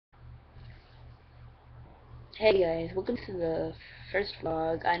Hey guys, welcome to the first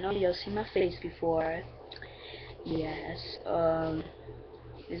vlog. I know you'll see my face before. Yes,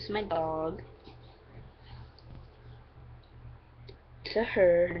 this is my dog. To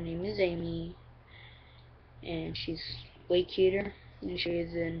her name is Amy, and she's way cuter than she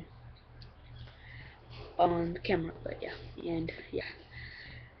is in on camera, but yeah, and yeah.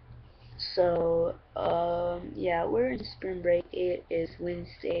 So, yeah, we're in spring break. It is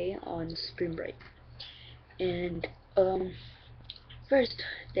Wednesday on spring break. And, first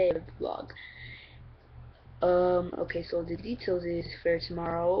day of the vlog. Okay, so the details is for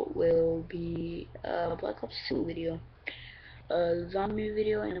tomorrow will be a Black Ops 2 video, a zombie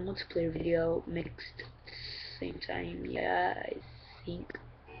video, and a multiplayer video mixed at the same time. Yeah, I think.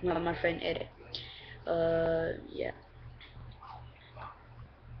 Well, my friend edit. Yeah.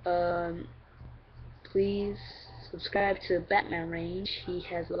 Um, please subscribe to Batman Range. He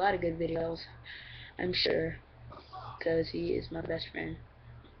has a lot of good videos, I'm sure, because he is my best friend.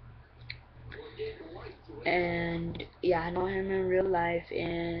 And yeah, I know him in real life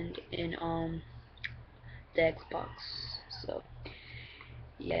and in the Xbox. So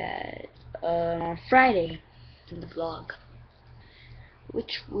yeah, on Friday in the vlog,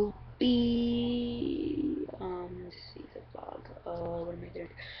 which will be let's see the vlog. What am I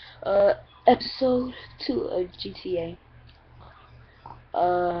doing? Episode 2 of GTA.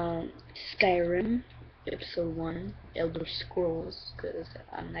 Skyrim. Episode 1, Elder Scrolls, because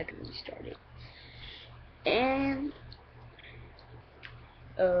I'm not gonna restart it. And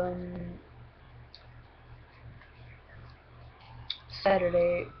um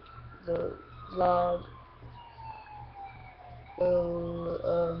Saturday, the vlog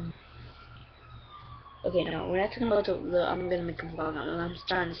will okay, no, we're not talking about I'm gonna make a vlog. I'm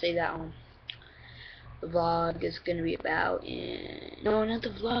trying to say that one. The vlog is gonna be about, and no, not the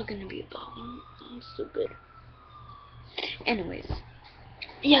vlog gonna be about. I'm stupid. Anyways,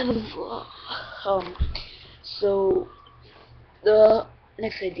 yeah, the vlog. So the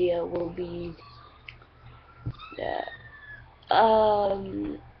next idea will be that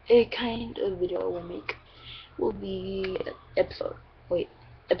a kind of video we'll make will be episode wait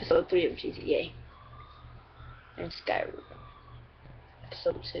episode 3 of GTA and Skyrim.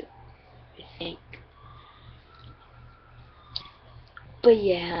 Episode 2, I think. But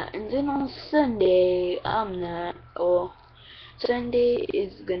yeah, and then on Sunday, I'm not. Oh, Sunday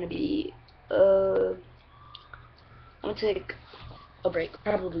is gonna be. I'm gonna take a break,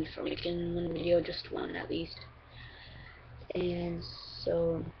 probably from making one video, just one at least. And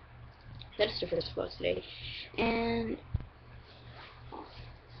so that's the first vlog today. And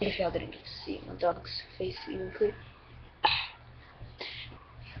if y'all didn't get to see my dog's face even clear,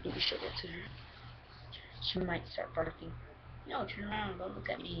 let me show that to her. She might start barking. No, turn around, don't look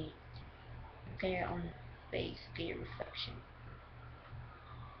at me. Look at your own face, get your reflection.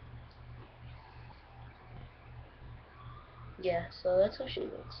 Yeah, so that's how she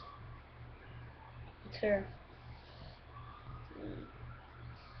looks. It's her.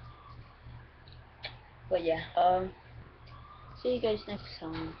 But yeah, see you guys next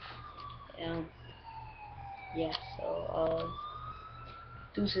time. Um, yeah, so,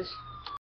 deuces.